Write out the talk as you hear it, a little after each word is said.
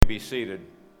be seated.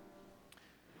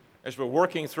 As we're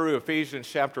working through Ephesians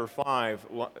chapter 5,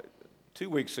 2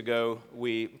 weeks ago,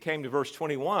 we came to verse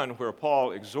 21 where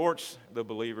Paul exhorts the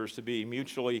believers to be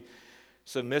mutually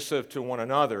submissive to one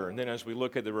another. And then as we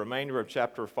look at the remainder of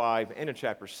chapter 5 into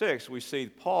chapter 6, we see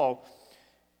Paul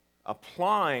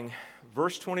applying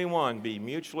verse 21, be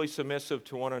mutually submissive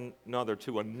to one another,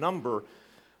 to a number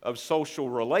of social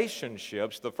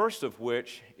relationships, the first of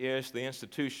which is the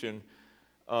institution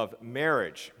of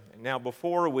marriage. Now,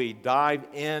 before we dive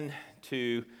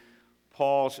into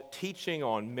Paul's teaching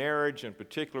on marriage, in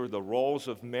particular the roles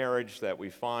of marriage that we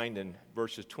find in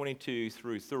verses 22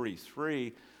 through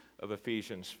 33 of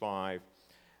Ephesians 5,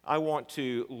 I want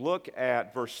to look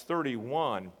at verse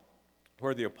 31,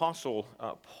 where the Apostle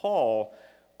Paul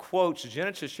quotes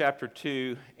Genesis chapter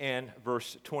 2 and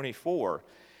verse 24.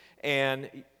 And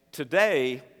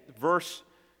today, verse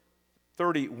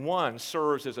 31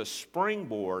 serves as a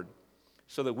springboard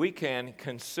so that we can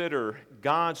consider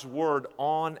God's word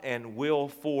on and will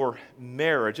for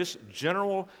marriage, just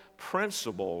general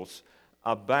principles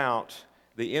about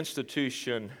the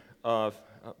institution of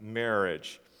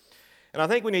marriage. And I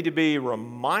think we need to be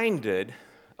reminded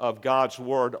of God's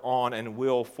word on and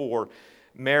will for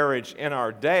marriage in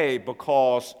our day,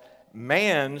 because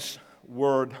man's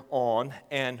word on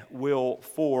and will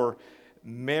for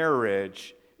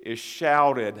marriage is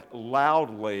shouted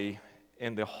loudly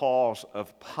in the halls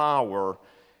of power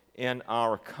in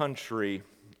our country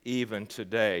even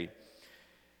today.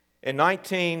 In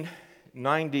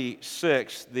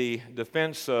 1996, the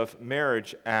Defense of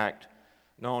Marriage Act,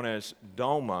 known as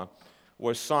DOMA,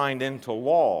 was signed into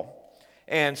law.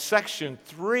 And Section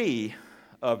 3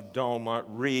 of DOMA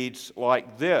reads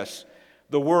like this: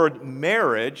 the word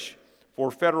marriage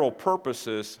for federal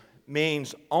purposes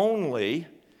means only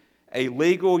a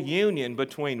legal union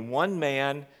between one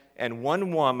man and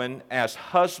one woman as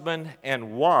husband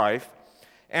and wife,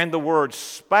 and the word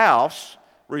spouse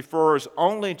refers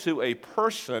only to a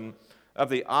person of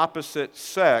the opposite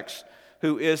sex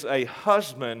who is a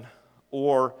husband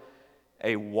or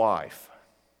a wife.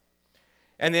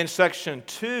 And then Section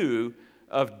 2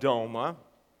 of DOMA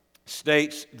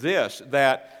states this,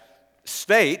 that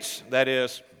states, that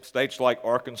is, states like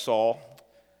Arkansas,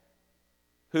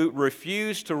 who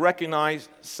refuse to recognize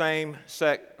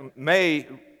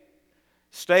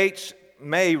states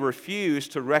may refuse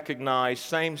to recognize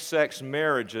same-sex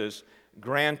marriages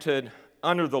granted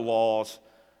under the laws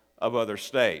of other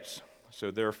states. So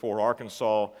therefore,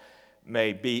 Arkansas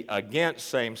may be against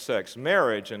same-sex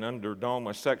marriage, and under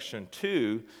DOMA Section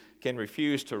 2 can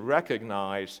refuse to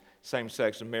recognize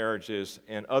same-sex marriages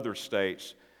in other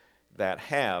states that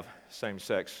have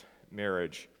same-sex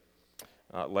marriage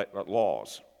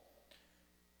laws.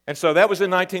 And so that was in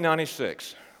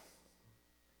 1996.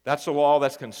 That's a law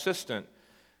that's consistent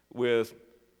with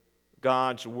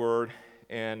God's word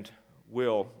and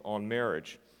will on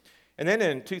marriage. And then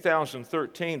in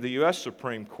 2013, the U.S.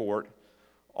 Supreme Court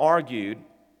argued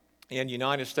in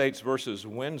United States versus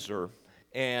Windsor,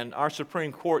 and our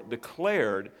Supreme Court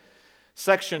declared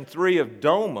Section 3 of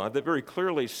DOMA that very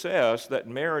clearly says that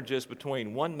marriages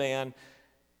between one man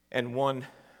and one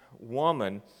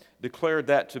woman, declared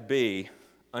that to be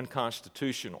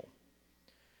unconstitutional.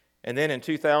 And then in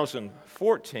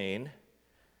 2014,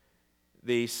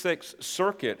 the Sixth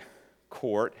Circuit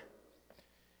Court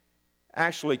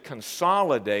actually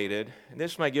consolidated, and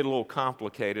this may get a little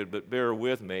complicated, but bear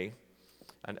with me.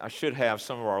 And I should have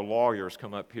some of our lawyers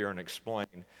come up here and explain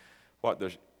what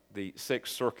the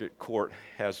Sixth Circuit Court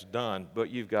has done, but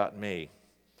you've got me.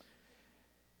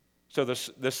 So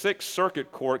the Sixth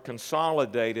Circuit Court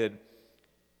consolidated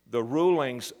the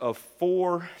rulings of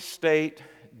 4 state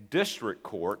district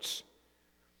courts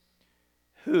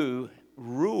who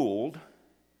ruled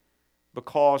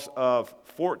because of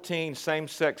 14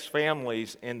 same-sex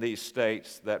families in these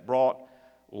states that brought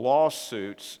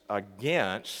lawsuits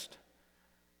against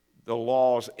the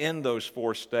laws in those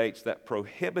 4 states that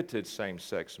prohibited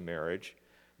same-sex marriage.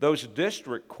 Those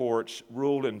district courts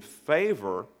ruled in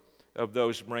favor of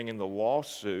those bringing the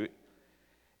lawsuit,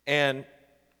 and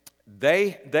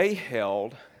they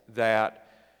held that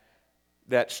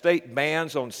state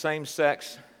bans on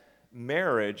same-sex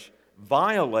marriage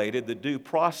violated the due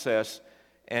process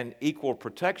and equal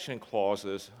protection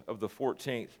clauses of the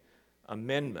 14th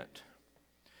Amendment.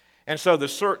 And so the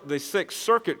Sixth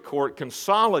Circuit Court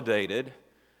consolidated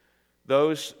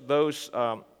those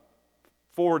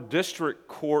 4 district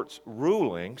courts'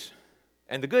 rulings,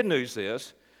 and the good news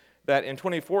is that in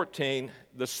 2014,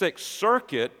 the Sixth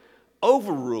Circuit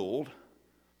overruled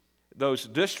those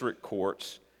district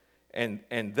courts, and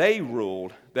they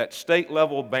ruled that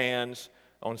state-level bans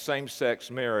on same-sex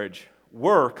marriage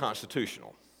were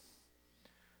constitutional.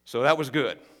 So that was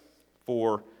good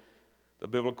for the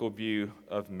biblical view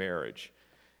of marriage.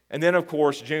 And then, of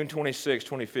course, June 26,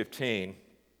 2015,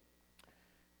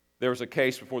 there was a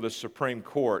case before the Supreme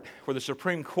Court where the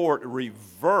Supreme Court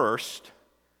reversed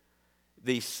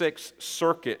the Sixth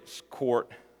Circuit's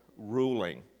court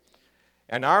ruling.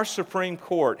 And our Supreme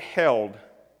Court held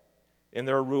in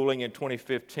their ruling in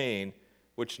 2015,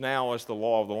 which now is the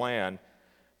law of the land,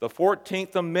 the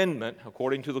 14th Amendment,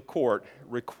 according to the court,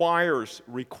 requires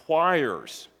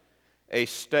a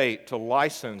state to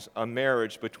license a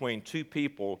marriage between two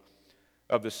people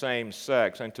of the same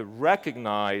sex and to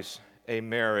recognize a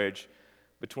marriage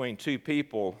between two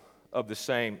people of the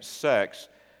same sex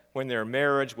when their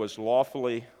marriage was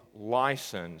lawfully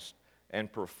licensed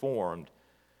and performed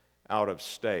out of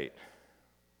state.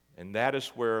 And that is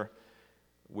where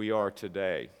we are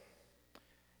today.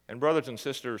 And brothers and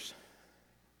sisters,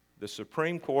 the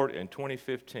Supreme Court in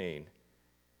 2015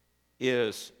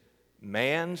 is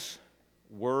man's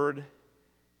word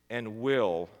and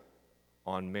will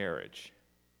on marriage.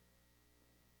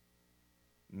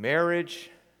 Marriage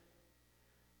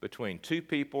between two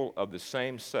people of the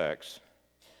same sex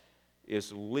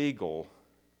is legal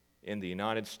in the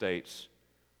United States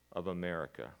of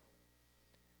America.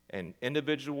 And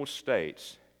individual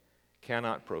states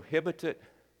cannot prohibit it,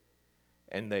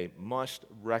 and they must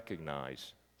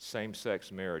recognize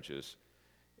same-sex marriages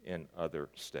in other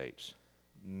states.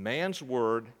 Man's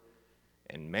word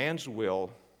and man's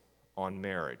will on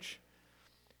marriage.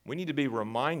 We need to be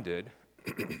reminded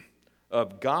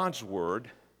of God's word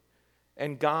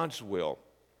and God's will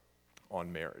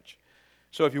on marriage.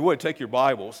 So if you would, take your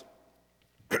Bibles,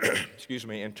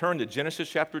 and turn to Genesis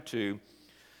chapter 2,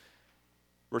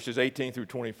 verses 18 through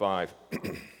 25.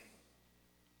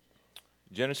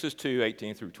 Genesis 2,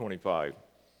 18 through 25.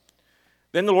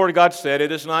 Then the Lord God said,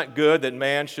 "It is not good that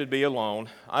man should be alone.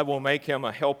 I will make him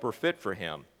a helper fit for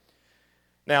him."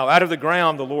 Now out of the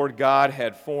ground the Lord God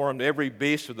had formed every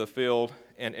beast of the field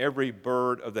and every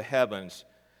bird of the heavens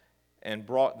and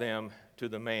brought them to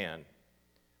the man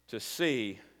to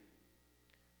see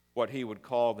what he would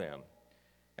call them.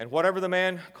 And whatever the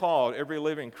man called every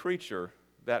living creature,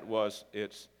 that was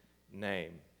its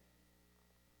name.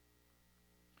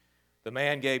 The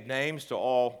man gave names to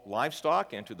all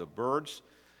livestock and to the birds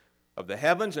of the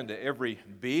heavens and to every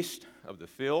beast of the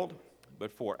field.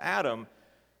 But for Adam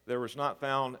there was not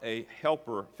found a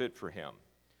helper fit for him.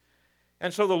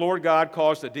 And so the Lord God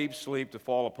caused a deep sleep to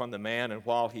fall upon the man, and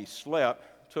while he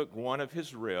slept, took one of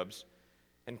his ribs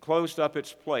and closed up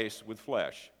its place with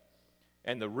flesh.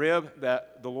 And the rib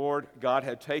that the Lord God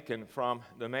had taken from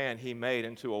the man he made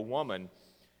into a woman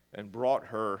and brought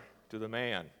her to the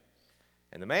man.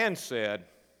 And the man said,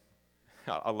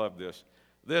 I love this,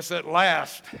 "This at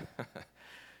last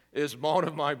is bone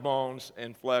of my bones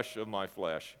and flesh of my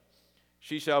flesh.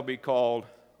 She shall be called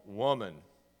woman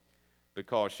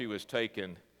because she was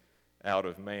taken out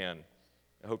of man."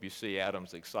 I hope you see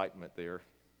Adam's excitement there.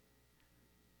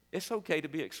 It's okay to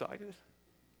be excited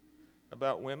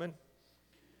about women,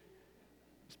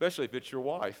 especially if it's your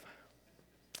wife.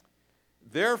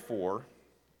 "Therefore,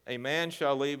 a man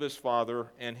shall leave his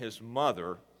father and his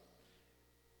mother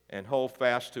and hold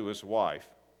fast to his wife,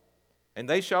 and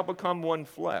they shall become one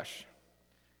flesh.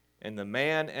 And the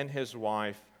man and his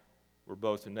wife were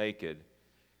both naked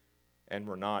and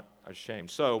were not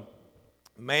ashamed." So,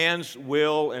 man's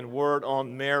will and word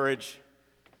on marriage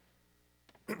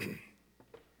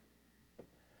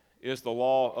is the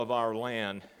law of our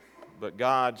land, but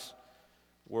God's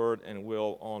word and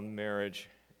will on marriage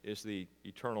is the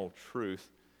eternal truth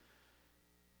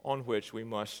on which we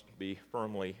must be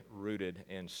firmly rooted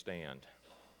and stand.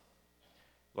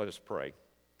 Let us pray.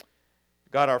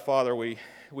 God our Father, we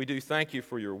do thank you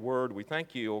for your word. We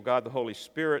thank you, O God, the Holy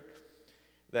Spirit,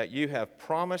 that you have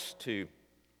promised to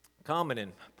come and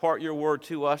impart your word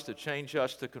to us, to change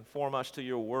us, to conform us to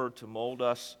your word, to mold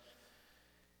us.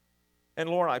 And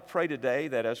Lord, I pray today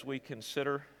that as we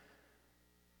consider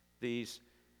these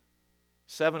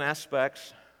 7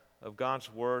 aspects of God's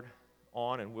word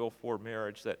on and will for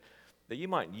marriage, that you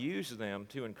might use them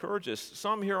to encourage us.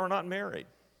 Some here are not married.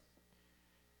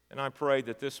 And I pray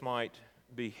that this might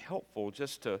be helpful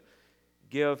just to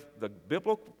give the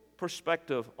biblical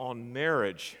perspective on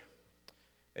marriage,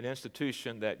 an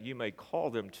institution that you may call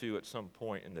them to at some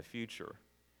point in the future.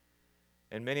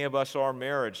 And many of us are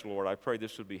married, Lord. I pray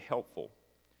this would be helpful,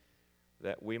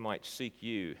 that we might seek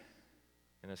you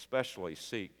and especially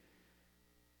seek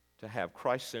to have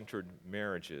Christ-centered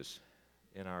marriages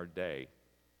in our day.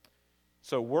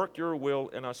 So work your will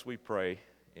in us, we pray.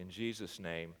 In Jesus'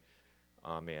 name,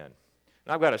 amen.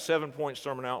 And I've got a 7-point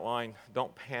sermon outline.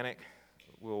 Don't panic.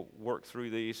 We'll work through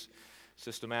these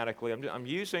systematically. I'm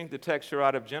using the text here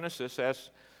out of Genesis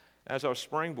as our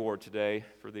springboard today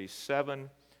for these 7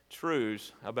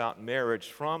 truths about marriage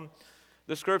from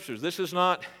the Scriptures. This is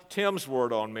not Tim's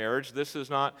word on marriage. This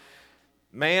is not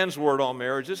man's word on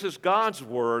marriage. This is God's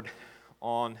word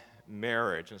on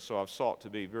marriage. And so I've sought to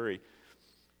be very,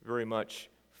 very much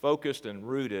focused and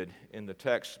rooted in the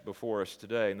text before us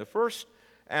today. And the first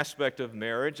aspect of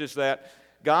marriage is that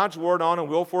God's word on and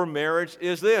will for marriage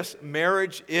is this: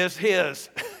 marriage is His.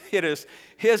 It is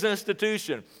His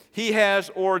institution. He has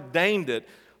ordained it.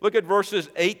 Look at verses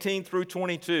 18 through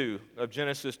 22 of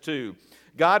Genesis 2.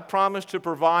 God promised to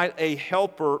provide a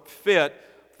helper fit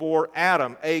for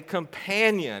Adam, a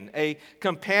companion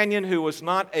who was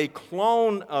not a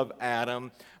clone of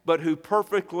Adam, but who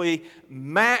perfectly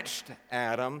matched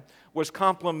Adam, was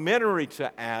complementary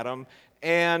to Adam,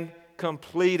 and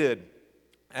completed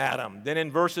Adam. Then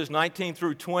in verses 19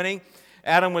 through 20,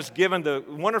 Adam was given the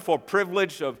wonderful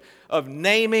privilege of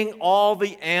naming all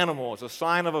the animals, a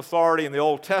sign of authority in the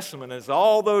Old Testament. As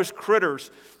all those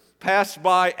critters passed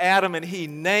by Adam and he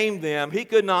named them, he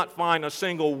could not find a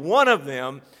single one of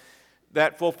them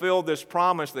that fulfilled this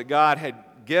promise that God had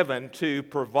given to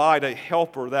provide a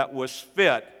helper that was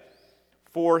fit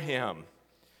for him.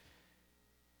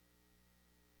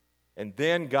 And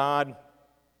then God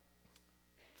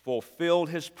fulfilled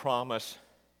His promise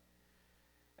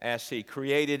as He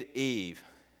created Eve,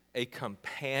 a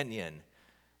companion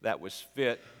that was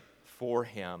fit for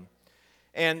him.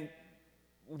 And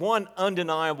one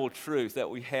undeniable truth that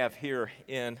we have here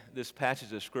in this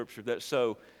passage of Scripture that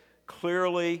so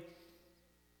clearly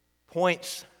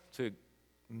points to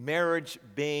marriage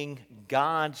being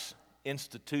God's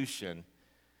institution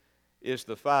is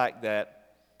the fact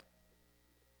that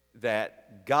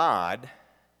God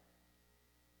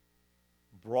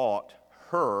brought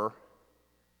her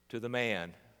to the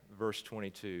man, verse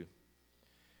 22.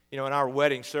 You know, in our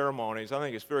wedding ceremonies, I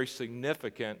think it's very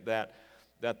significant that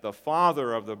the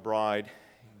father of the bride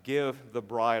give the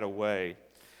bride away.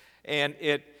 And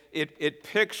it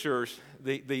pictures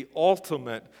the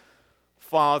ultimate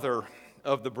father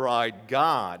of the bride,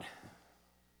 God.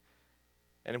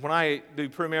 And when I do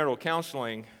premarital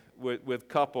counseling with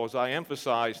couples, I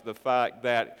emphasize the fact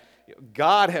that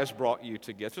God has brought you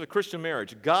together. It's a Christian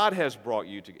marriage. God has brought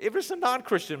you together. If it's a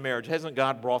non-Christian marriage, hasn't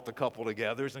God brought the couple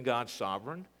together? Isn't God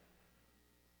sovereign?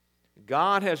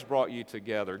 God has brought you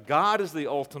together. God is the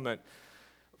ultimate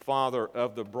father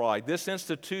of the bride. This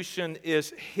institution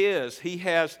is His. He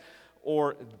has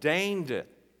ordained it.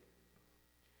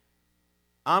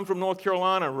 I'm from North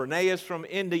Carolina. Renee is from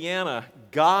Indiana.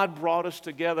 God brought us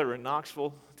together in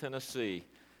Knoxville, Tennessee,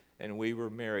 and we were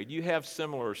married. You have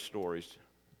similar stories.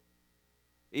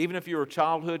 Even if you're a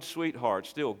childhood sweetheart,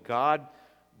 still, God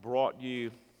brought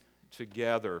you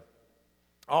together.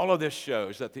 All of this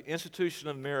shows that the institution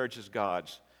of marriage is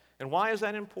God's. And why is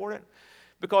that important?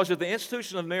 Because if the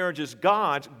institution of marriage is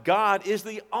God's, God is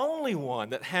the only one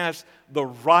that has the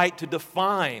right to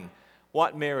define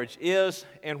what marriage is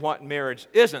and what marriage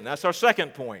isn't. That's our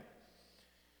second point.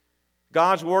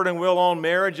 God's word and will on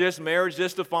marriage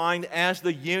is defined as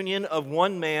the union of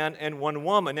one man and one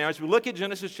woman. Now, as we look at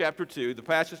Genesis chapter 2, the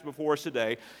passage before us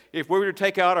today, if we were to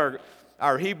take out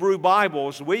our Hebrew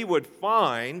Bibles, we would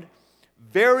find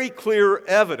very clear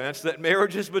evidence that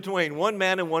marriage is between one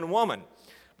man and one woman.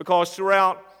 Because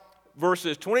throughout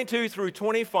verses 22 through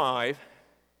 25,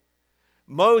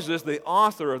 Moses, the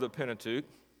author of the Pentateuch,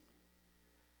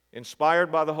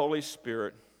 inspired by the Holy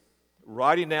Spirit,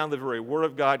 writing down the very Word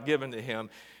of God given to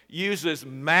him, uses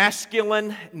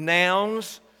masculine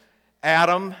nouns,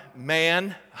 Adam,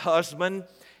 man, husband,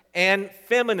 and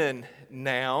feminine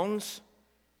nouns,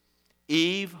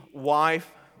 Eve,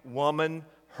 wife, woman,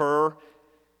 her,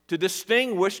 to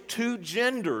distinguish two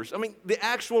genders. I mean, the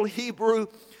actual Hebrew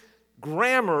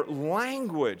grammar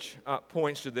language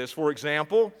points to this. For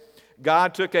example,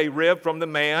 God took a rib from the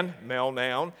man, male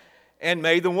noun, and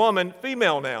made the woman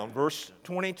female noun, verse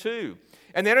 22.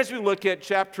 And then as we look at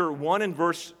chapter 1 and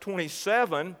verse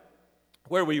 27,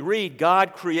 where we read,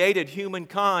 God created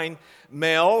humankind,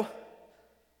 male,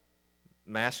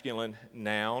 masculine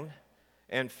noun,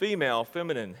 and female,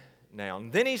 feminine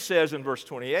noun. Then he says in verse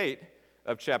 28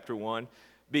 of chapter 1,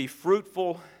 be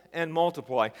fruitful and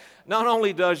multiply. Not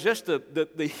only does just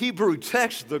the Hebrew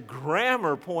text, the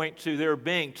grammar point to there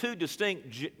being two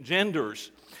distinct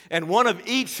genders, and one of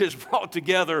each is brought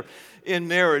together in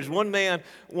marriage, one man,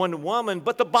 one woman,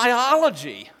 but the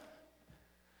biology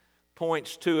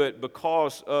points to it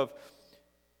because of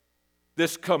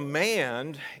this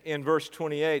command in verse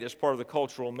 28 as part of the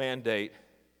cultural mandate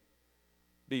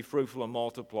be fruitful and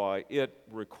multiply, it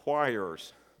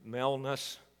requires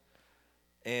maleness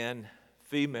and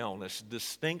femaleness,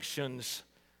 distinctions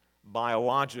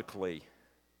biologically.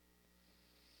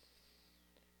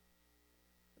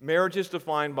 Marriage is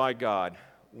defined by God,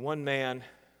 one man,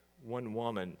 one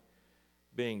woman,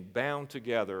 being bound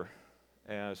together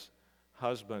as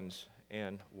husbands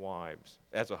and wives,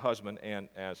 as a husband and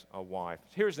as a wife.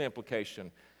 Here's the implication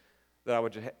that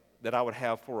I would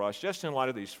have for us, just in light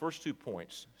of these first 2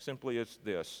 points. Simply it's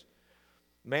this: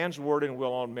 man's word and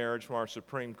will on marriage from our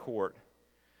Supreme Court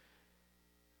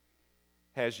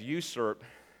has usurped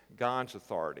God's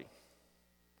authority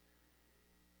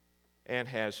and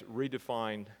has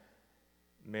redefined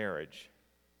marriage,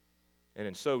 and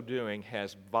in so doing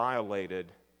has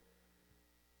violated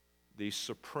the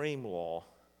supreme law,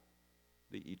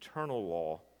 the eternal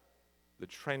law, the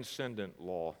transcendent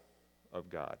law of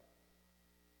God.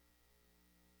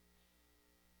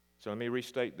 So let me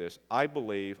restate this. I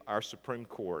believe our Supreme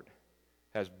Court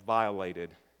has violated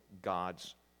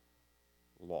God's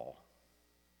law.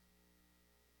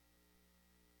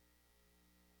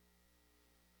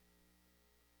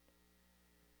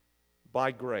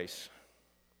 By grace,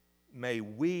 may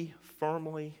we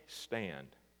firmly stand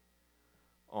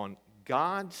on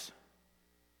God's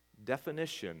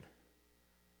definition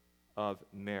of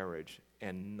marriage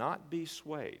and not be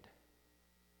swayed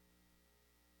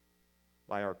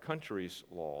by our country's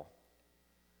law,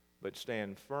 but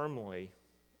stand firmly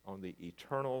on the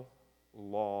eternal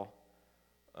law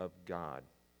of God.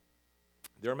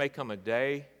 There may come a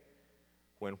day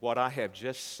when what I have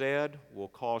just said will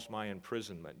cause my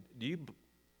imprisonment.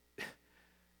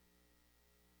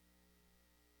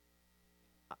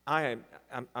 I'm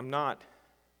not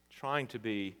trying to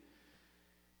be,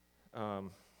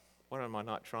 what am I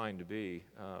not trying to be?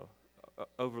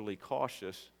 Overly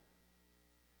cautious.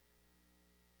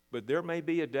 But there may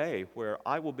be a day where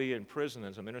I will be in prison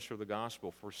as a minister of the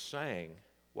gospel for saying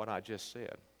what I just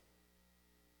said.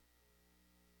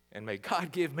 And may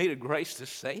God give me the grace to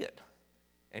say it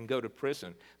and go to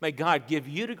prison. May God give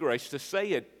you the grace to say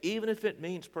it, even if it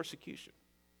means persecution.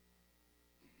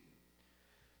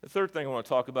 The third thing I want to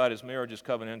talk about is marriage is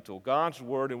covenantal. God's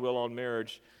word and will on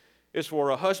marriage is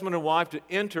for a husband and wife to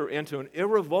enter into an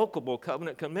irrevocable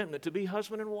covenant commitment to be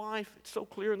husband and wife. It's so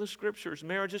clear in the Scriptures.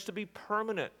 Marriage is to be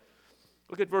permanent.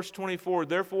 Look at verse 24.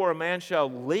 Therefore a man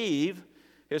shall leave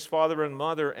his father and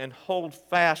mother and hold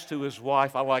fast to his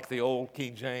wife. I like the old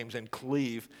King James, and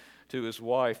cleave to his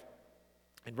wife.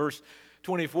 In verse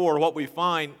 24, what we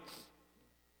find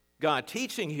God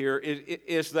teaching here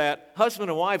is that husband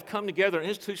and wife come together in the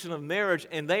institution of marriage,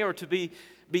 and they are to be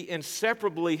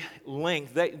inseparably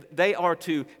linked. They are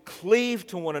to cleave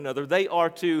to one another. They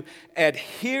are to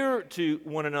adhere to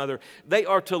one another. They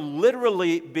are to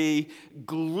literally be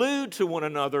glued to one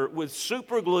another with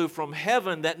super glue from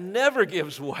heaven that never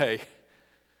gives way.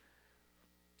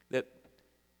 That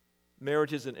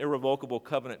marriage is an irrevocable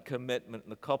covenant commitment,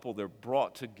 and the couple, they're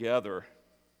brought together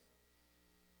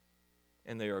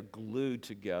and they are glued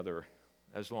together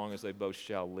as long as they both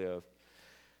shall live.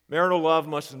 Marital love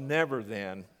must never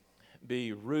then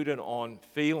be rooted on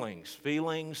feelings.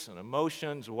 Feelings and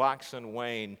emotions wax and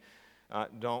wane,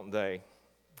 don't they?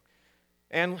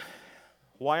 And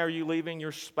why are you leaving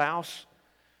your spouse?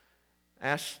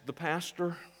 Asked the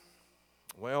pastor.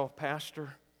 Well,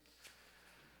 pastor,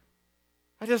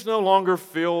 I just no longer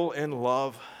feel in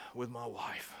love with my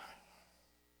wife.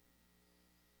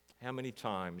 How many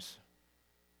times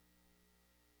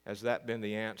has that been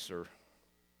the answer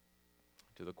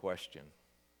to the question?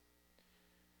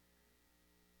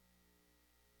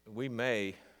 We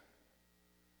may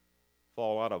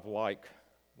fall out of like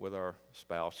with our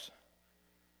spouse,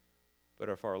 but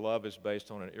if our love is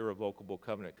based on an irrevocable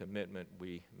covenant commitment,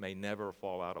 we may never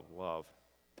fall out of love,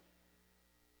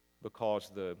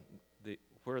 because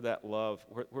where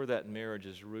that marriage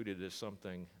is rooted is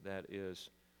something that is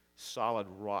solid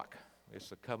rock.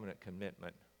 It's a covenant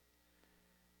commitment,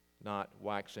 not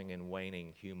waxing and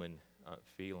waning human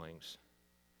feelings.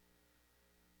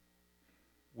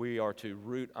 We are to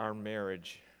root our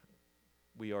marriage.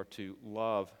 We are to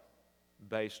love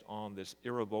based on this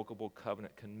irrevocable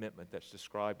covenant commitment that's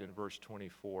described in verse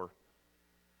 24.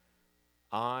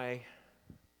 I,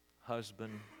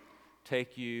 husband,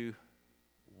 take you,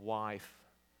 wife,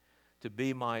 to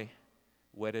be my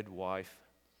wedded wife,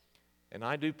 and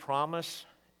I do promise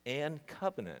and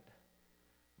covenant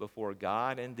before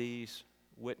God and these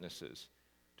witnesses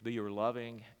to be your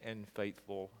loving and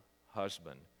faithful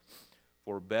husband,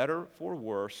 for better, for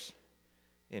worse,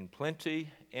 in plenty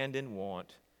and in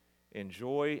want, in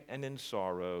joy and in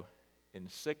sorrow, in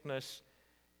sickness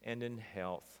and in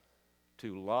health,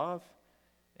 to love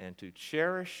and to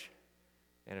cherish,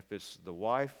 and if it's the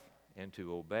wife, and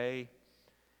to obey,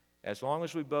 as long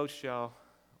as we both shall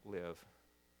live.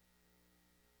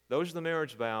 Those are the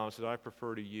marriage vows that I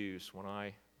prefer to use when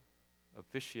I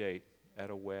officiate at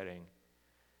a wedding.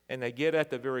 And they get at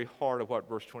the very heart of what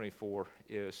verse 24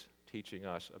 is teaching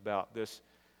us about this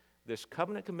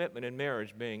covenant commitment in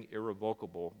marriage being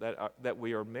irrevocable, that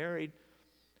we are married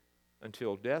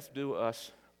until death do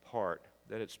us part,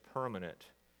 that it's permanent,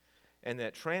 and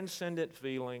that transcendent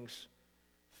feelings,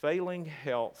 failing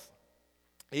health,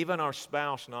 even our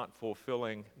spouse not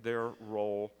fulfilling their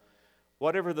role,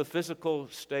 whatever the physical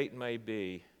state may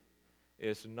be,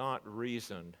 is not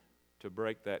reason to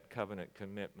break that covenant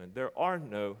commitment. There are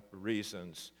no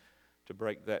reasons to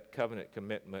break that covenant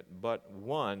commitment, but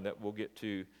one that we'll get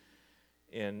to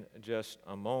in just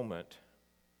a moment.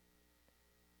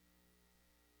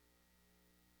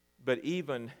 But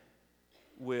even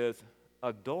with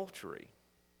adultery,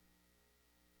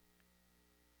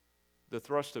 the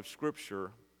thrust of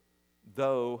Scripture,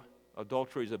 though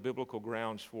adultery is a biblical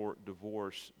grounds for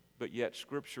divorce, but yet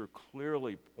Scripture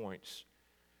clearly points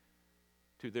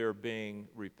to there being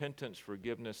repentance,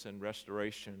 forgiveness, and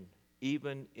restoration,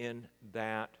 even in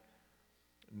that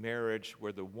marriage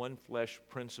where the one flesh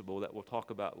principle that we'll talk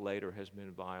about later has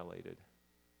been violated.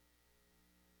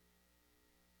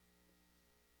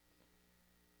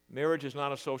 Marriage is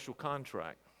not a social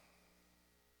contract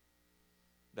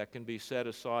that can be set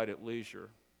aside at leisure,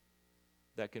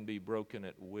 that can be broken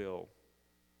at will.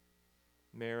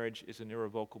 Marriage is an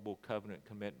irrevocable covenant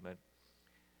commitment.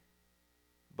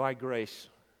 By grace,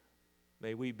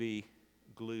 may we be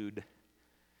glued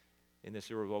in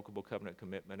this irrevocable covenant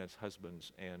commitment as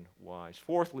husbands and wives.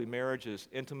 Fourthly, marriage is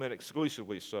intimate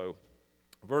exclusively so.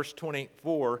 Verse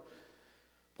 24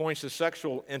 points to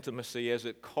sexual intimacy as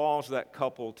it calls that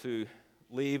couple to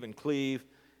leave and cleave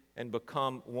and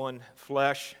become one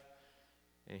flesh.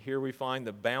 And here we find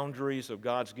the boundaries of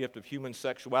God's gift of human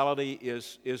sexuality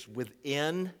is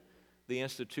within the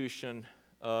institution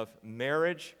of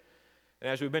marriage. And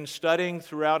as we've been studying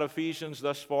throughout Ephesians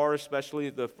thus far,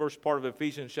 especially the first part of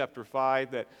Ephesians chapter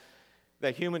 5,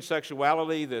 that human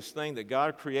sexuality, this thing that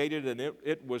God created and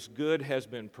it was good, has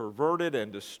been perverted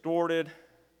and distorted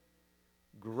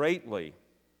greatly.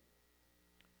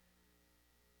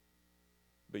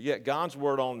 But yet God's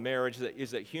word on marriage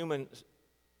is that human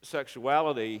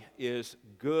sexuality is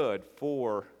good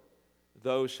for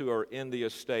those who are in the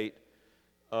estate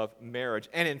of marriage.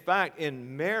 And in fact,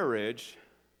 in marriage,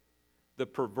 the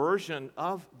perversion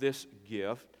of this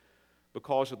gift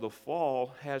because of the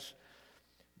fall has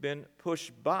been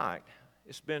pushed back.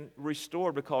 It's been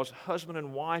restored because husband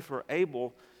and wife are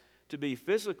able to be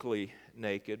physically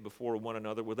naked before one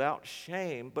another without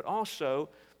shame, but also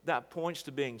that points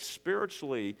to being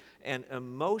spiritually and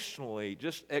emotionally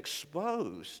just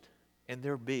exposed, and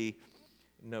there be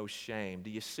no shame. Do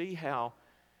you see how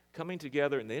coming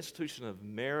together in the institution of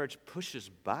marriage pushes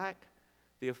back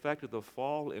the effect of the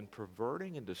fall in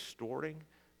perverting and distorting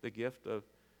the gift of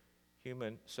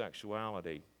human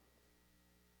sexuality?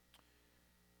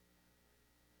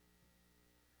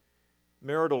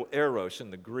 Marital eros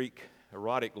in the Greek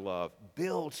erotic love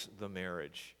builds the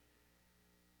marriage.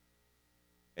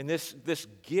 And this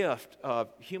gift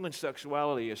of human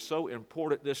sexuality is so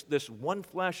important. This one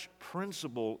flesh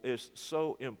principle is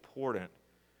so important.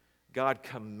 God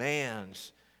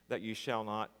commands that you shall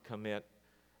not commit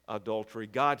adultery.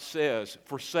 God says,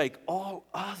 forsake all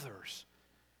others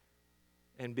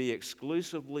and be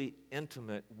exclusively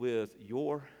intimate with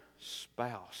your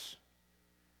spouse.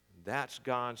 That's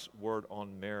God's word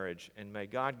on marriage. And may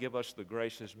God give us the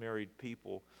grace as married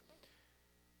people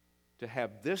to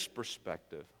have this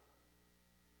perspective,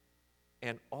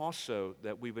 and also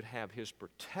that we would have His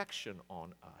protection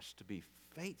on us to be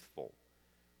faithful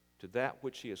to that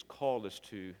which He has called us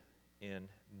to in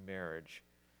marriage.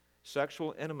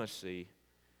 Sexual intimacy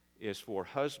is for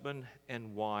husband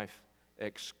and wife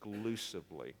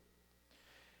exclusively.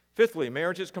 Fifthly,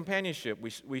 marriage is companionship.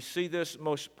 We see this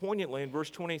most poignantly in verse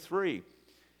 23.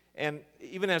 And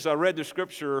even as I read the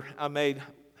scripture, I made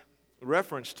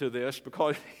reference to this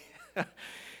because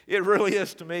it really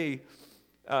is to me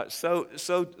so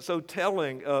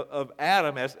telling of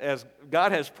Adam as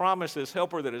God has promised this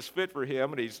helper that is fit for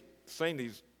him, and He's seen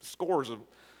these scores of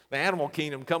the animal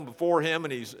kingdom come before him,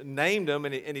 and He's named them,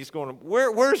 and He's going,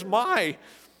 where's my?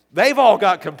 They've all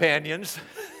got companions,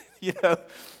 you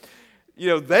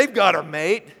know, they've got a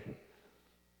mate.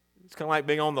 It's kind of like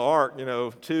being on the ark,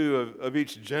 two of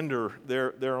each gender,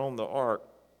 they're on the ark.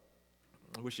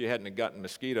 I wish you hadn't gotten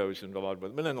mosquitoes involved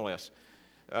with it, but nonetheless.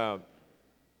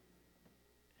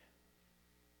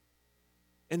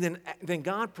 And then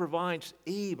God provides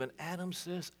Eve, and Adam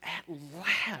says, at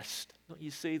last. Don't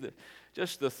you see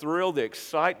just the thrill, the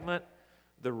excitement,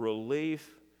 the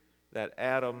relief that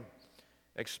Adam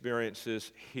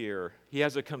experiences here? He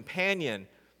has a companion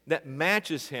that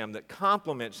matches him, that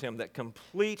complements him, that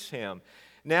completes him.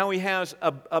 Now he has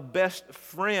a best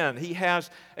friend. He has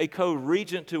a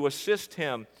co-regent to assist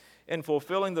him in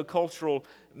fulfilling the cultural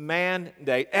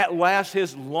mandate. At last,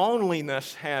 his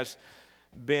loneliness has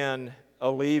been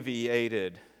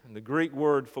alleviated. And the Greek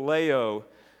word phileo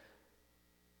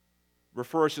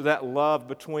refers to that love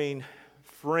between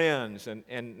friends.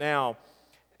 And now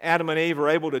Adam and Eve are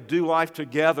able to do life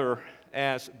together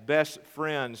as best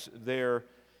friends there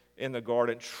in the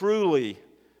garden. Truly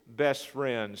best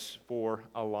friends for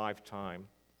a lifetime.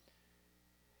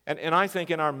 And I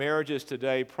think in our marriages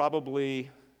today,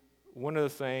 probably one of the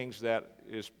things that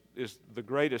is the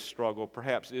greatest struggle,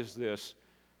 perhaps, is this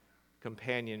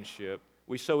companionship.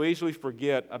 We so easily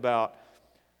forget about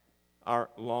our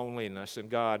loneliness and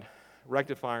God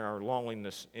rectifying our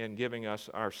loneliness in giving us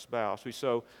our spouse. We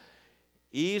so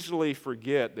easily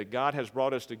forget that God has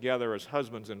brought us together as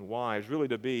husbands and wives really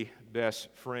to be best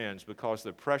friends, because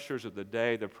the pressures of the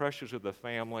day, the pressures of the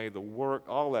family, the work,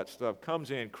 all that stuff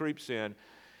comes in, creeps in,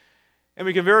 and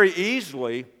we can very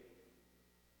easily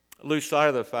lose sight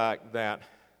of the fact that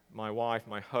my wife,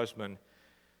 my husband,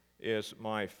 is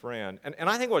my friend. And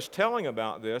I think what's telling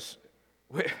about this,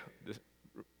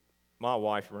 my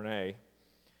wife, Renee,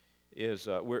 is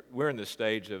we're in the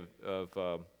stage of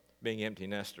being empty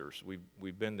nesters.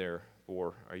 We've been there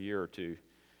for a year or two.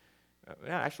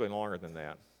 Actually longer than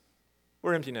that.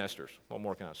 We're empty nesters. What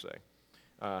more can I say?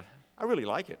 I really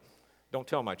like it. Don't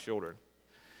tell my children.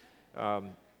 But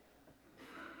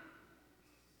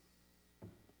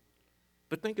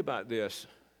think about this.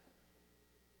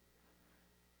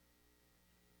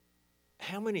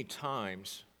 How many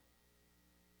times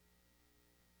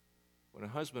when a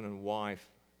husband and wife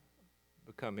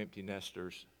become empty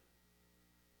nesters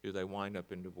do they wind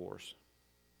up in divorce?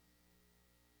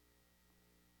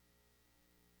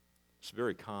 It's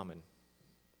very common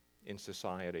in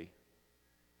society.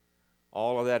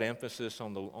 All of that emphasis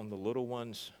on the little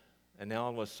ones, and now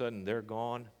all of a sudden they're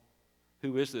gone.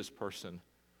 Who is this person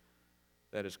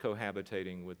that is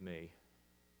cohabitating with me?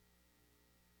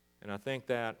 And I think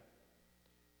that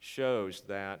shows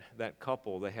that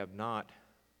couple, they have not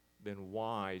been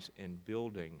wise in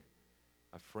building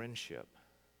a friendship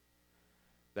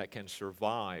that can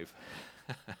survive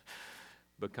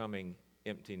becoming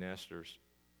empty nesters.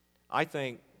 I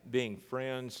think being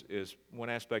friends is one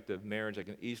aspect of marriage that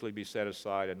can easily be set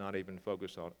aside and not even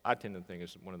focused on. I tend to think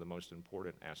it's one of the most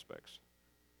important aspects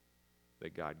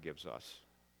that God gives us.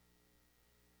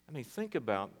 I mean, think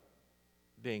about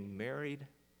being married,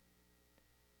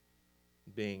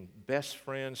 being best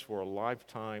friends for a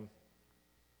lifetime,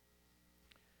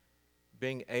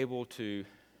 being able to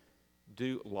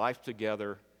do life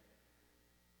together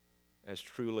as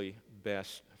truly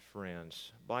best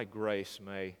friends. By grace,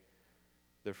 may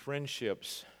the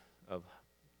friendships of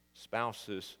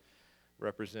spouses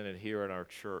represented here in our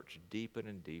church deepen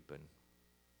and deepen.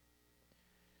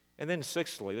 And then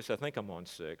sixthly, I think I'm on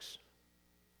 6,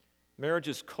 marriage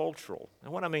is cultural.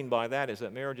 And what I mean by that is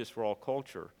that marriage is for all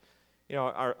culture. You know,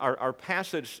 our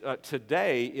passage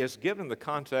today is given in the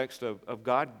context of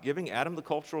God giving Adam the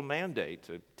cultural mandate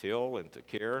to till and to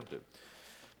care and to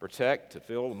protect, to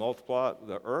fill, and multiply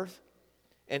the earth.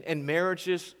 And marriage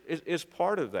is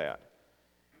part of that.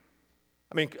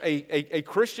 I mean, a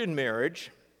Christian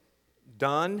marriage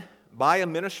done by a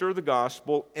minister of the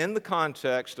gospel in the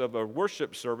context of a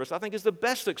worship service, I think, is the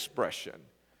best expression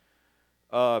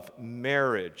of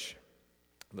marriage,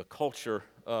 the culture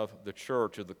of the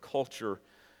church, or the culture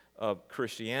of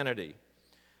Christianity.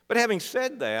 But having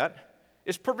said that,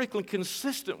 it's perfectly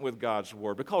consistent with God's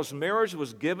word, because marriage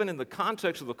was given in the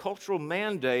context of the cultural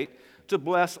mandate to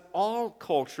bless all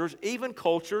cultures, even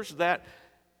cultures that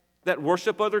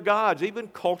worship other gods, even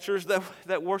cultures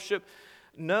that worship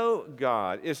no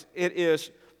God. It is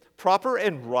proper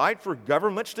and right for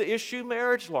governments to issue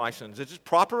marriage licenses. It is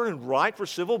proper and right for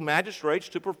civil magistrates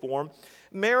to perform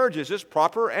marriages. It's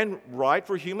proper and right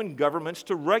for human governments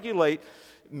to regulate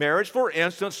marriage. For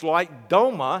instance, like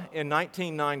DOMA in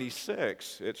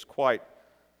 1996. It's quite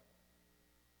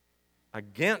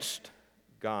against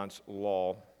God's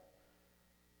law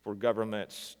for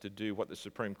governments to do what the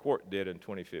Supreme Court did in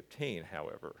 2015,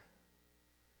 however.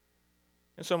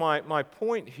 And so my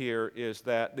point here is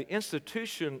that the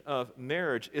institution of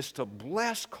marriage is to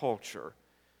bless culture.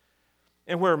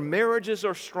 And where marriages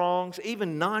are strong,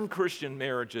 even non-Christian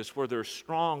marriages, where there's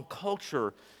strong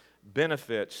culture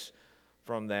benefits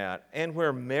from that. And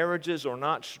where marriages are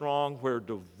not strong, where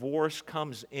divorce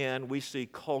comes in, we see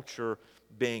culture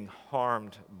being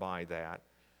harmed by that.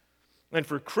 And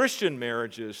for Christian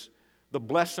marriages, the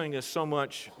blessing is so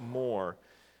much more.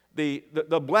 The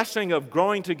blessing of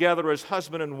growing together as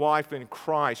husband and wife in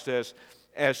Christ,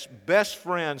 as best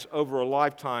friends over a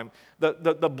lifetime,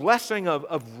 the blessing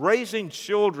of raising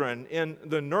children in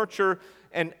the nurture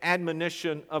and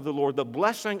admonition of the Lord, the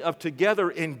blessing of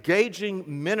together engaging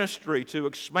ministry to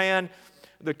expand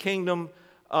the kingdom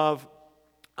of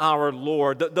our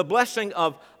Lord, the blessing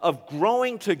of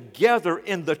growing together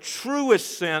in the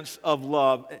truest sense of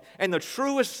love. And the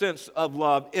truest sense of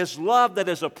love is love that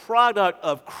is a product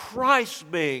of Christ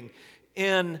being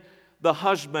in the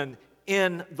husband,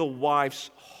 in the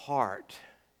wife's heart.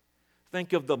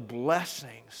 Think of the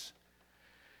blessings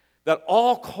that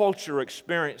all culture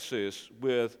experiences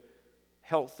with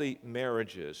healthy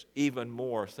marriages. Even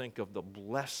more, think of the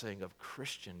blessing of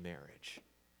Christian marriage,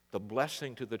 the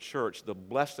blessing to the church, the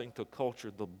blessing to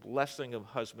culture, the blessing of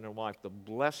husband and wife, the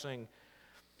blessing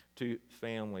to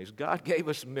families. God gave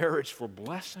us marriage for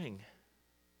blessing.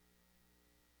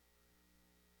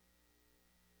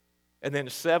 And then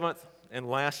seventh and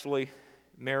lastly,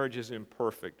 marriage is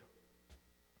imperfect.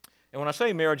 And when I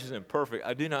say marriage is imperfect,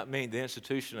 I do not mean the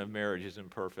institution of marriage is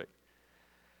imperfect.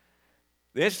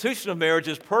 The institution of marriage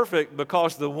is perfect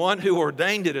because the one who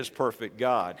ordained it is perfect,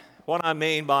 God. What I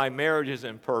mean by marriage is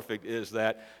imperfect is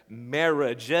that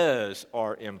marriages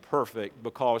are imperfect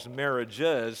because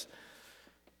marriages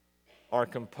are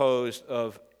composed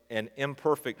of an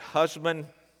imperfect husband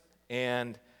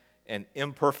and an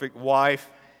imperfect wife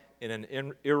in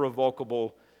an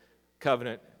irrevocable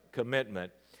covenant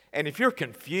commitment. And if you're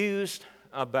confused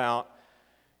about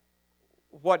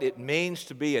what it means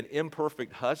to be an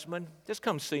imperfect husband, just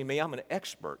come see me. I'm an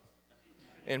expert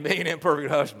in being an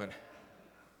imperfect husband.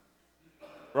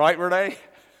 Right, Renee?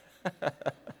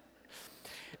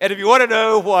 And if you want to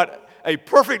know what a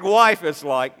perfect wife is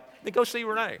like, then go see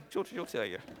Renee. She'll tell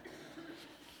you.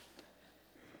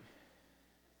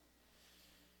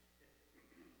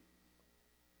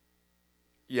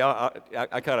 Yeah,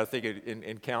 I kind of think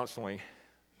in counseling,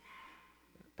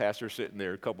 pastor sitting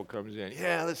there, a couple comes in.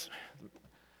 Yeah, this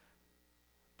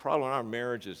problem in our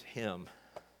marriage is him.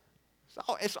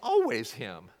 It's always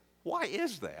him. Why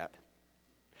is that?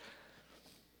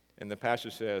 And the pastor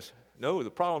says, no,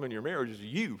 the problem in your marriage is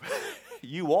you.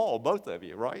 You all, both of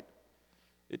you, right?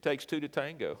 It takes two to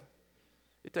tango.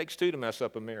 It takes two to mess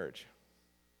up a marriage.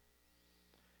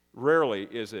 Rarely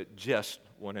is it just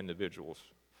one individual's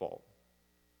fault.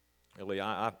 Really,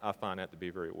 I find that to be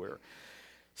very rare.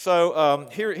 So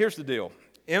here's the deal.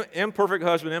 Imperfect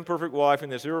husband, imperfect wife in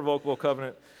this irrevocable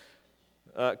covenant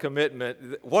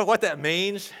commitment. What that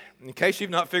means, in case you've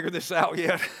not figured this out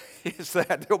yet, is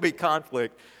that there'll be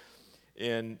conflict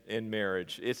in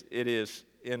marriage. It is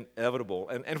inevitable.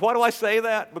 And why do I say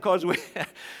that? Because we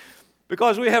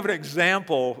have an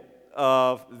example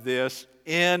of this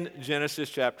in Genesis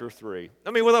chapter 3.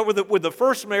 I mean, with the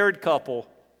first married couple,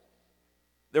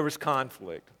 there was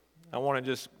conflict. I want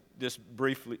to just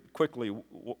briefly, quickly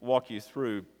walk you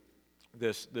through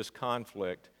this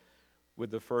conflict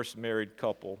with the first married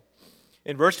couple.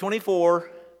 In verse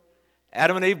 24,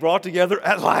 Adam and Eve brought together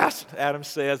at last, Adam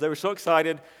says. They were so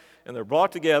excited, and they're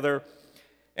brought together,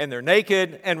 and they're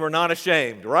naked, and we're not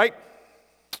ashamed, right?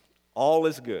 All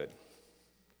is good.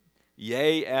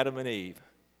 Yay, Adam and Eve.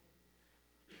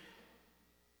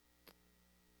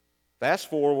 Fast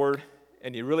forward,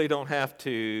 and you really don't have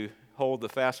to hold the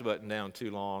fast button down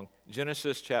too long.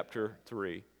 Genesis chapter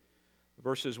 3,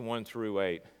 verses 1 through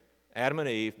 8. Adam and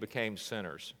Eve became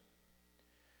sinners.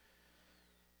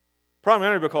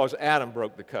 Primarily because Adam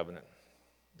broke the covenant,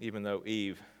 even though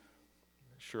Eve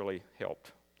surely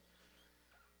helped.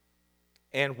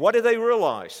 And what did they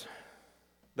realize?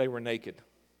 They were naked.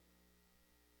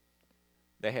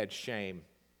 They had shame.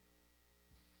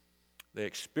 They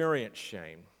experienced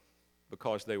shame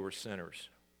because they were sinners.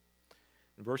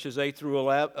 In verses 8 through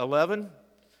 11,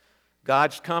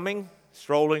 God's coming,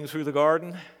 strolling through the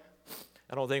garden.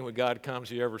 I don't think when God comes,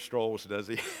 he ever strolls, does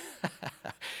he?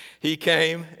 He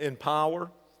came in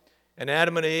power, and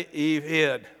Adam and Eve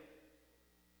hid.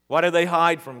 Why did they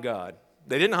hide from God?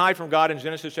 They didn't hide from God in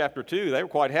Genesis chapter 2. They were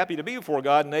quite happy to be before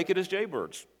God, naked as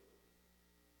jaybirds.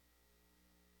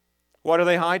 Why do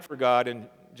they hide from God in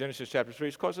Genesis chapter 3?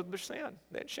 It's because of their sin.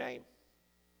 They had shame.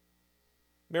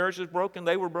 Marriage was broken.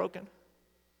 They were broken.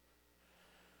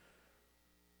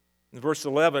 In verse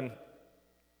 11,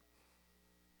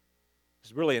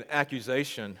 it's really an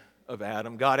accusation of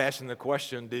Adam. God asking the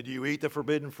question, did you eat the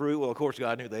forbidden fruit? Well, of course,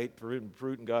 God knew they ate the forbidden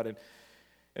fruit, and God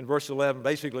in verse 11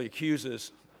 basically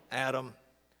accuses Adam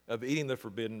of eating the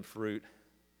forbidden fruit.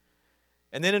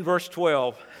 And then in verse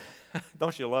 12,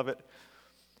 don't you love it?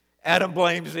 Adam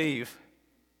blames Eve.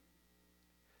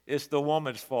 It's the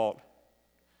woman's fault.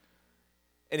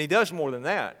 And he does more than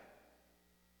that.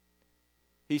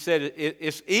 He said,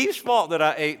 it's Eve's fault that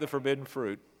I ate the forbidden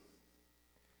fruit.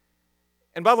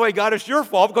 And by the way, God, it's your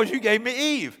fault because you gave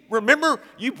me Eve. Remember,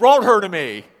 you brought her to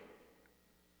me.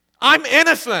 I'm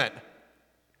innocent.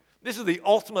 This is the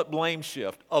ultimate blame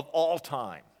shift of all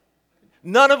time.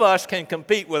 None of us can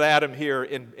compete with Adam here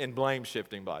in blame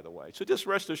shifting, by the way. So just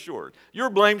rest assured. Your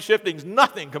blame shifting is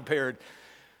nothing compared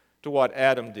to what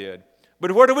Adam did.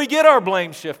 But where do we get our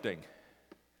blame shifting?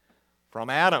 From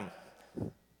Adam.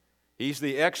 He's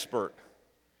the expert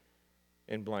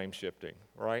in blame shifting,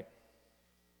 right?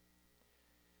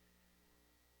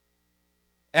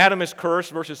 Adam is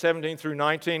cursed, verses 17 through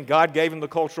 19. God gave him the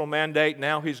cultural mandate.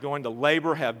 Now he's going to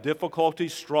labor, have difficulty,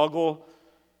 struggle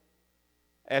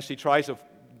as he tries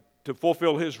to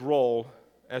fulfill his role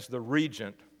as the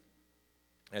regent,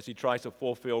 as he tries to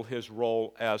fulfill his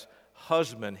role as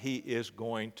husband. He is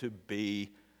going to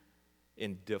be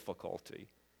in difficulty.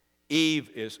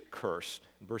 Eve is cursed.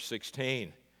 Verse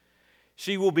 16.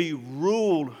 She will be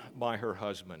ruled by her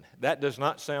husband. That does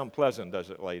not sound pleasant, does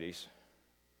it, ladies?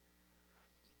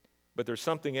 But there's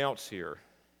something else here.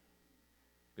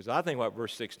 Because I think what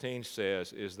verse 16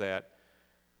 says is that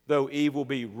though Eve will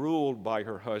be ruled by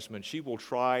her husband, she will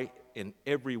try in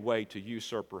every way to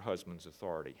usurp her husband's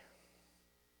authority.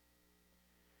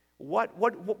 What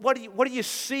do you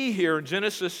see here in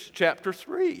Genesis chapter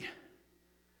 3?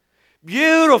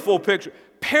 Beautiful picture.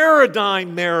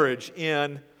 Paradigm marriage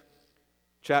in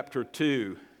chapter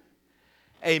 2.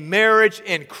 A marriage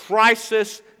in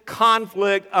crisis,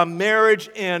 conflict, a marriage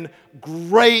in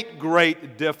great,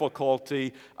 great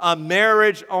difficulty, a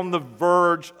marriage on the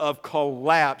verge of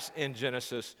collapse in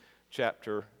Genesis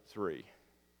chapter 3.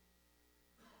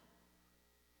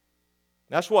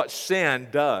 That's what sin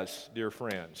does, dear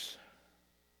friends.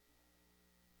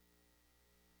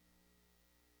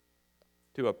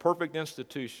 To a perfect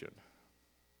institution,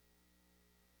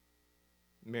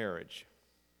 marriage.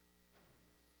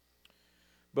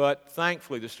 But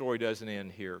thankfully, the story doesn't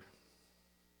end here.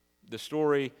 The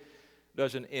story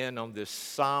doesn't end on this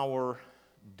sour,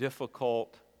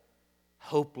 difficult,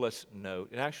 hopeless note.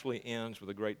 It actually ends with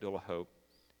a great deal of hope.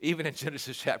 Even in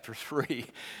Genesis chapter 3,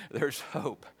 there's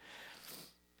hope.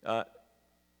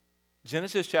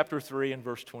 Genesis chapter 3 and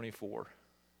verse 24.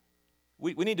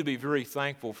 We need to be very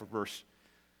thankful for verse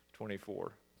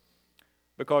 24.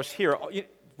 Because here,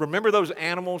 remember those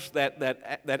animals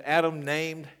that Adam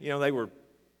named? You know, they were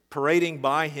parading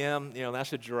by him. You know,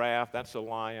 that's a giraffe, that's a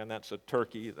lion, that's a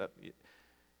turkey.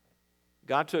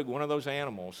 God took one of those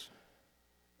animals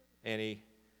and he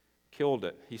killed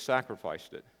it. He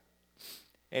sacrificed it.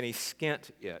 And he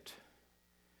skint it.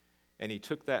 And he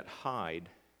took that hide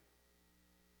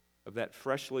of that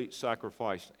freshly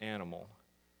sacrificed animal.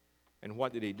 And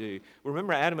what did he do?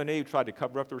 Remember Adam and Eve tried to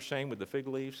cover up their shame with the fig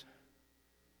leaves?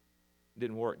 It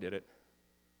didn't work, did it?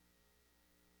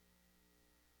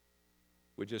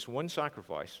 With just one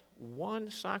sacrifice,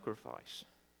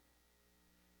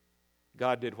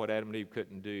 God did what Adam and Eve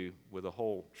couldn't do with a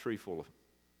whole tree full of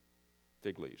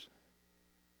fig leaves.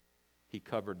 He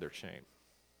covered their shame.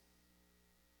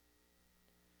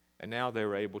 And now they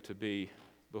were able to be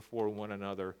before one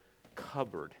another,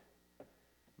 covered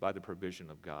by the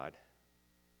provision of God,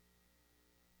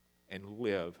 and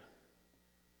live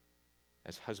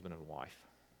as husband and wife.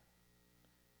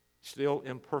 Still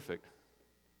imperfect,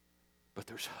 but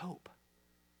there's hope.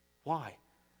 Why?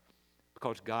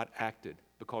 Because God acted,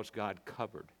 because God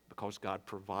covered, because God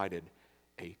provided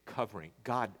a covering.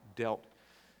 God dealt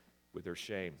with their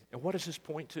shame. And what does this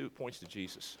point to? It points to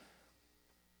Jesus.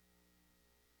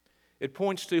 It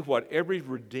points to what every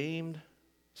redeemed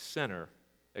sinner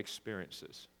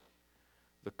experiences.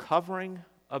 The covering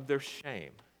of their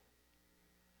shame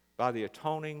by the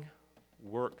atoning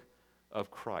work of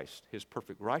Christ, His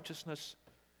perfect righteousness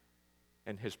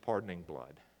and His pardoning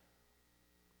blood.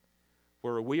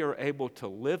 Where we are able to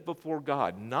live before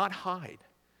God, not hide,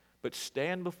 but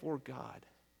stand before God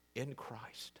in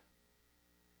Christ.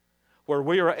 Where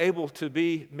we are able to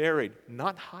be married,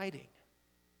 not hiding,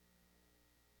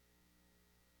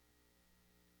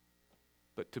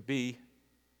 but to be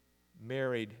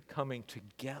married, coming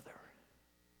together,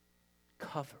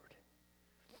 covered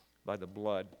by the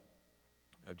blood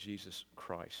of Jesus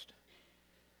Christ.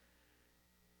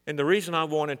 And the reason I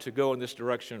wanted to go in this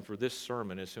direction for this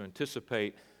sermon is to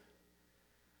anticipate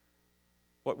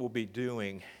what we'll be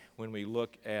doing when we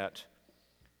look at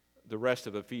the rest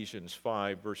of Ephesians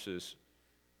 5, verses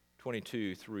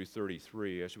 22 through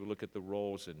 33, as we look at the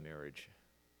roles in marriage.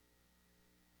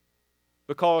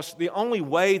 Because the only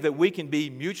way that we can be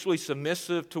mutually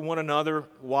submissive to one another,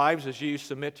 wives, as you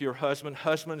submit to your husband,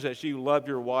 husbands, as you love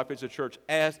your wife as a church,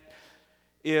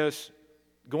 is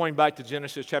going back to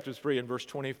Genesis chapter 3 and verse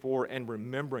 24 and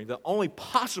remembering the only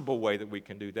possible way that we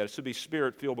can do that is to be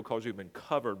Spirit-filled because we've been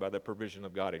covered by the provision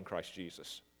of God in Christ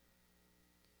Jesus.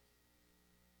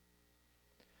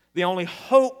 The only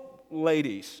hope,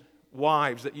 ladies,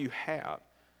 wives, that you have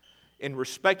in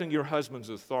respecting your husband's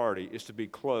authority is to be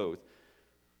clothed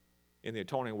in the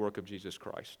atoning work of Jesus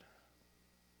Christ.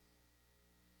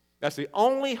 That's the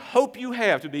only hope you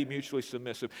have to be mutually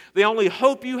submissive. The only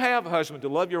hope you have, husband, to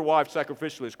love your wife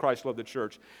sacrificially as Christ loved the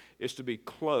church, is to be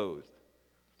clothed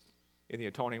in the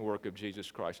atoning work of Jesus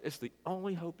Christ. It's the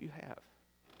only hope you have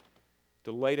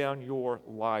to lay down your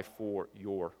life for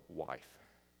your wife.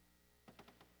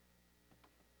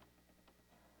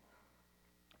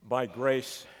 By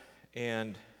grace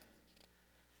and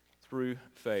through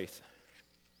faith,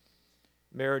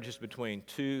 marriage is between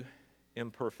two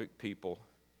imperfect people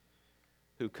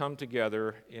who come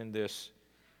together in this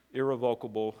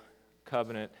irrevocable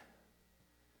covenant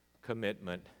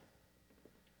commitment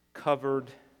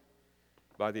covered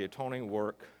by the atoning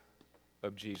work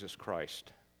of Jesus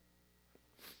Christ.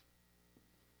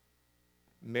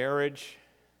 Marriage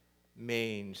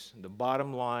means, the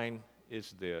bottom line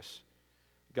is this,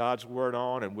 God's word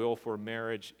on and will for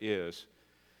marriage is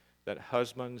that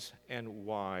husbands and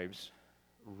wives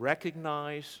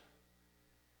recognize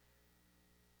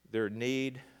their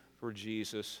need for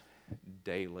Jesus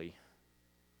daily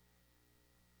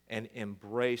and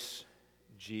embrace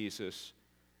Jesus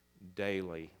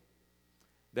daily.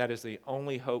 That is the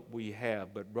only hope we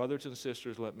have. But brothers and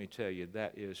sisters, let me tell you,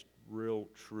 that is real,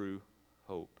 true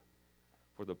hope.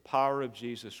 For the power of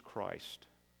Jesus Christ,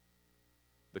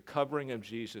 the covering of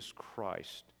Jesus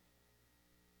Christ,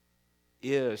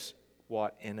 is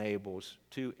what enables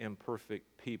two imperfect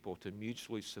people to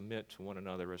mutually submit to one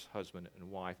another as husband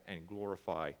and wife and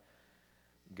glorify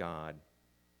God.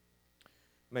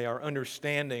 May our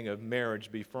understanding of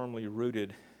marriage be firmly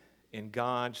rooted in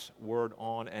God's word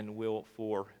on and will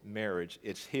for marriage.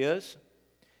 It's His.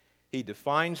 He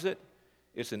defines it.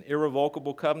 It's an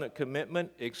irrevocable covenant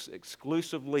commitment. It's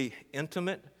exclusively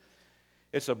intimate.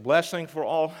 It's a blessing for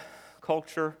all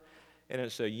culture. And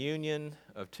it's a union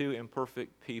of two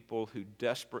imperfect people who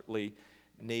desperately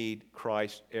need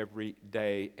Christ every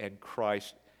day, and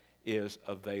Christ is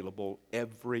available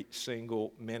every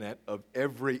single minute of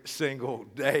every single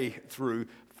day through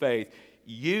faith.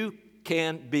 You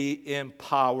can be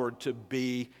empowered to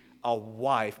be a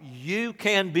wife. You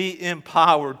can be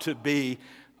empowered to be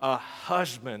a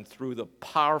husband through the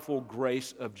powerful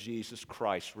grace of Jesus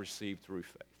Christ received through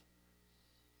faith.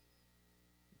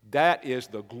 That is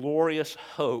the glorious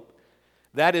hope.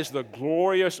 That is the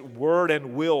glorious word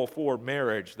and will for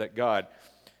marriage that God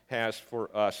has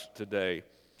for us today.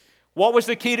 What was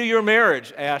the key to your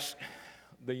marriage? Asked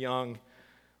the young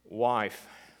wife.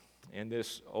 And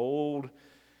this old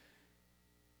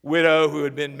widow who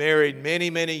had been married many,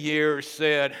 many years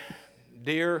said,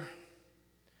 "Dear,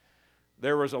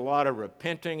 there was a lot of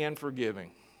repenting and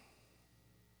forgiving."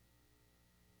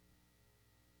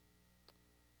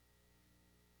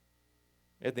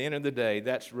 At the end of the day,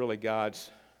 that's really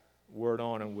God's word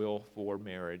on and will for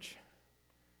marriage.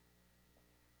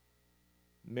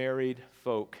 Married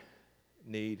folk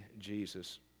need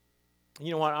Jesus. You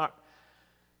know what?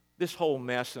 This whole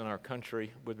mess in our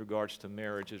country with regards to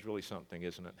marriage is really something,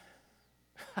 isn't it?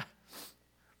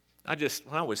 When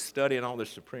I was studying all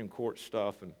this Supreme Court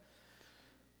stuff and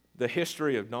the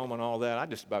history of Nome and all that, I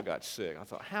just about got sick. I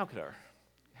thought, how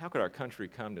could our country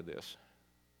come to this?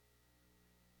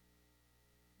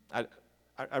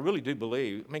 I really do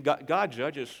believe, God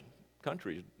judges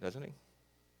countries, doesn't He?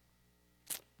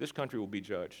 This country will be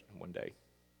judged one day.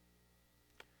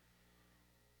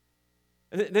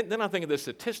 And then I think of the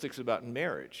statistics about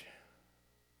marriage,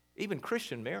 even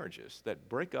Christian marriages that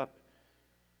break up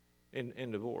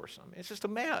in divorce. It's just a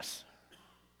mess.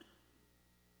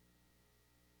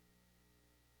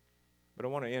 But I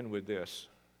want to end with this.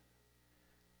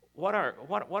 What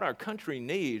our country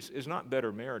needs is not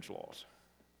better marriage laws.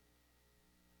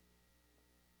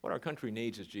 What our country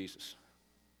needs is Jesus.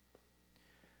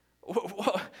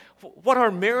 What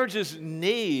our marriages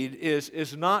need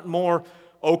is not more,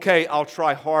 okay, I'll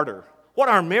try harder. What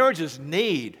our marriages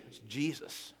need is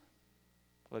Jesus.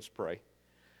 Let's pray.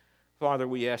 Father,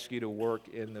 we ask you to work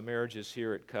in the marriages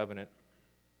here at Covenant,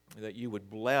 that you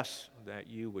would bless, that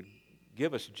you would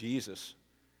give us Jesus,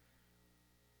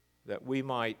 that we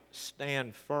might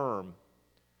stand firm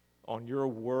on your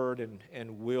word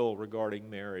and will regarding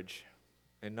marriage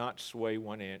and not sway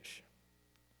 1 inch.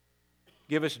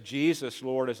 Give us Jesus,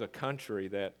 Lord, as a country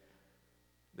that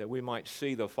we might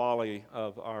see the folly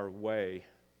of our way.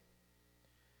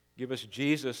 Give us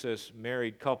Jesus as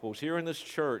married couples here in this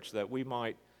church that we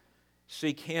might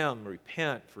seek Him,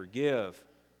 repent, forgive,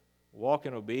 walk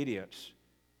in obedience.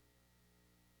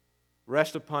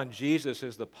 Rest upon Jesus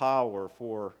as the power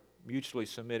for mutually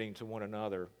submitting to one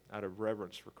another out of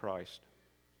reverence for Christ.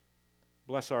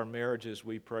 Bless our marriages,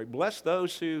 we pray. Bless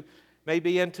those who may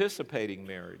be anticipating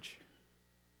marriage.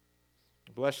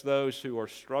 Bless those who are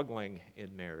struggling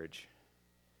in marriage.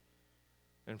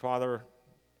 And Father,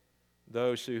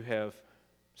 those who have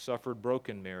suffered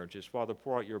broken marriages, Father,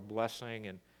 pour out your blessing.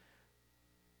 And,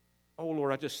 oh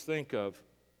Lord, I just think of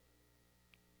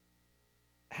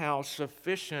how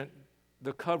sufficient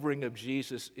the covering of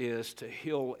Jesus is to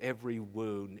heal every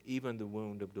wound, even the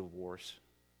wound of divorce.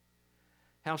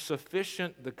 How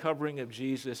sufficient the covering of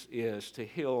Jesus is to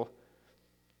heal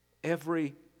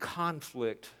every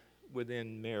conflict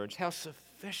within marriage. How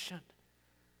sufficient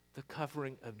the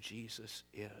covering of Jesus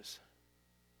is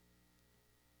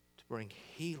to bring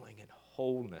healing and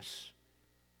wholeness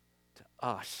to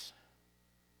us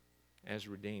as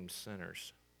redeemed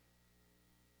sinners.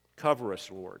 Cover us,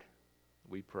 Lord,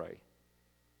 we pray.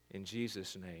 In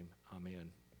Jesus' name,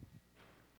 amen.